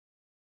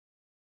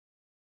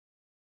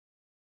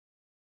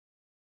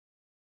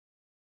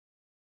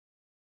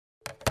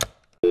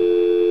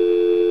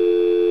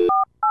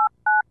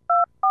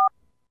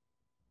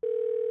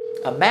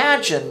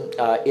Imagine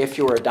if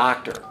you're a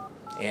doctor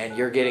and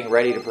you're getting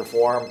ready to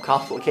perform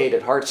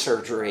complicated heart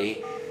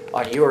surgery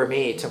on you or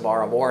me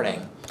tomorrow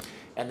morning,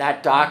 and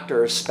that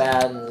doctor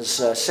spends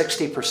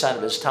 60%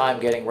 of his time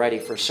getting ready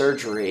for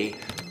surgery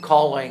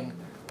calling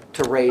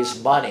to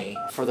raise money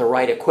for the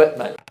right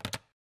equipment.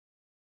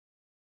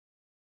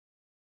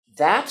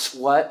 That's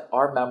what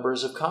our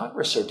members of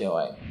Congress are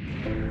doing.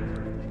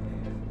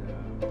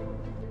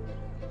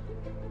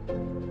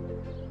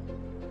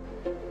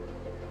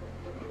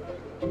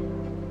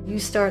 You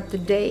start the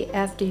day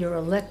after you're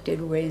elected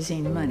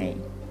raising money,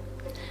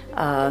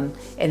 and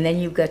then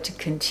you've got to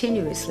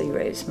continuously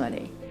raise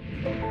money.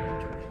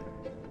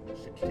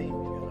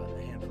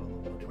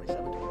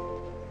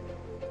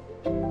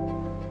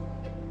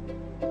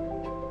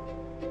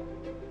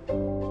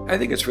 I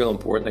think it's real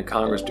important that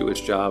Congress do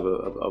its job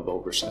of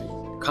oversight.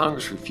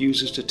 Congress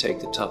refuses to take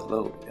the tough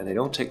vote, and they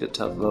don't take the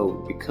tough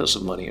vote because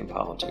of money in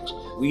politics.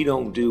 We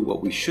don't do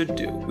what we should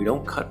do. We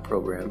don't cut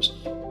programs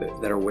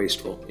that are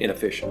wasteful,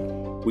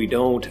 inefficient. We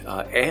don't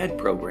add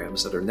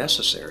programs that are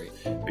necessary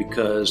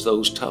because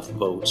those tough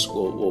votes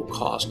will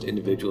cost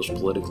individuals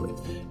politically,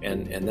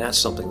 and that's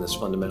something that's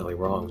fundamentally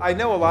wrong. I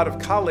know a lot of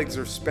colleagues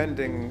are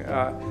spending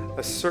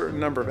a certain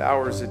number of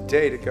hours a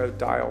day to go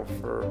dial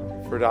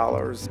for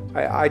dollars.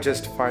 I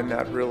just find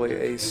that really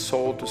a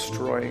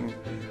soul-destroying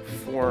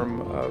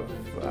form of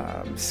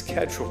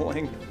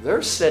scheduling.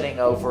 They're sitting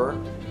over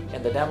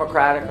in the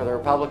Democratic or the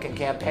Republican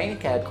campaign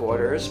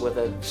headquarters with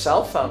a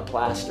cell phone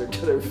plastered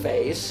to their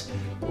face,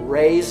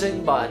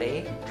 raising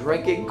money,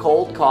 drinking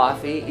cold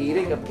coffee,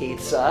 eating a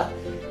pizza,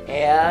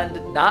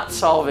 and not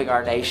solving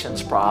our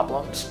nation's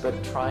problems,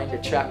 but trying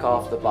to check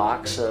off the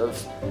box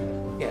of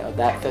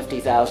that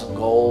 50,000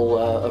 goal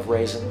of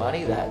raising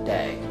money that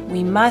day.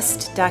 We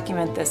must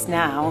document this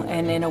now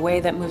and in a way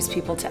that moves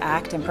people to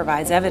act and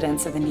provides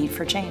evidence of the need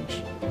for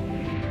change.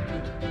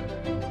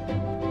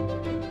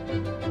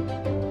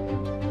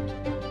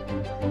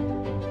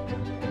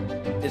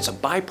 It's a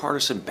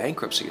bipartisan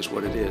bankruptcy is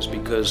what it is,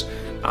 because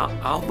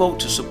I'll vote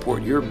to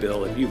support your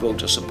bill if you vote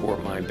to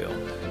support my bill.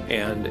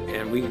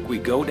 And we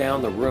go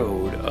down the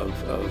road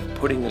of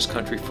putting this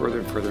country further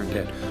and further in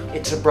debt.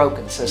 It's a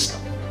broken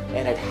system,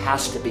 and it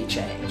has to be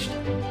changed.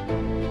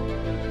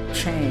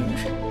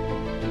 Change.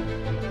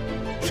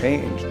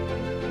 Change.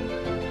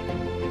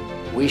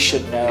 We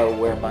should know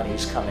where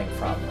money's coming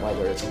from,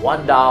 whether it's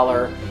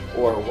 $1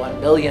 or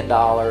 $1 million.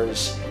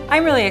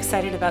 I'm really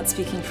excited about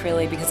speaking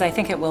freely because I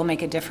think it will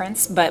make a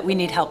difference, but we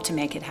need help to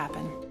make it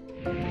happen.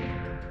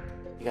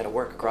 You got to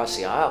work across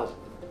the aisle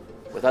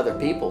with other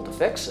people to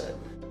fix it.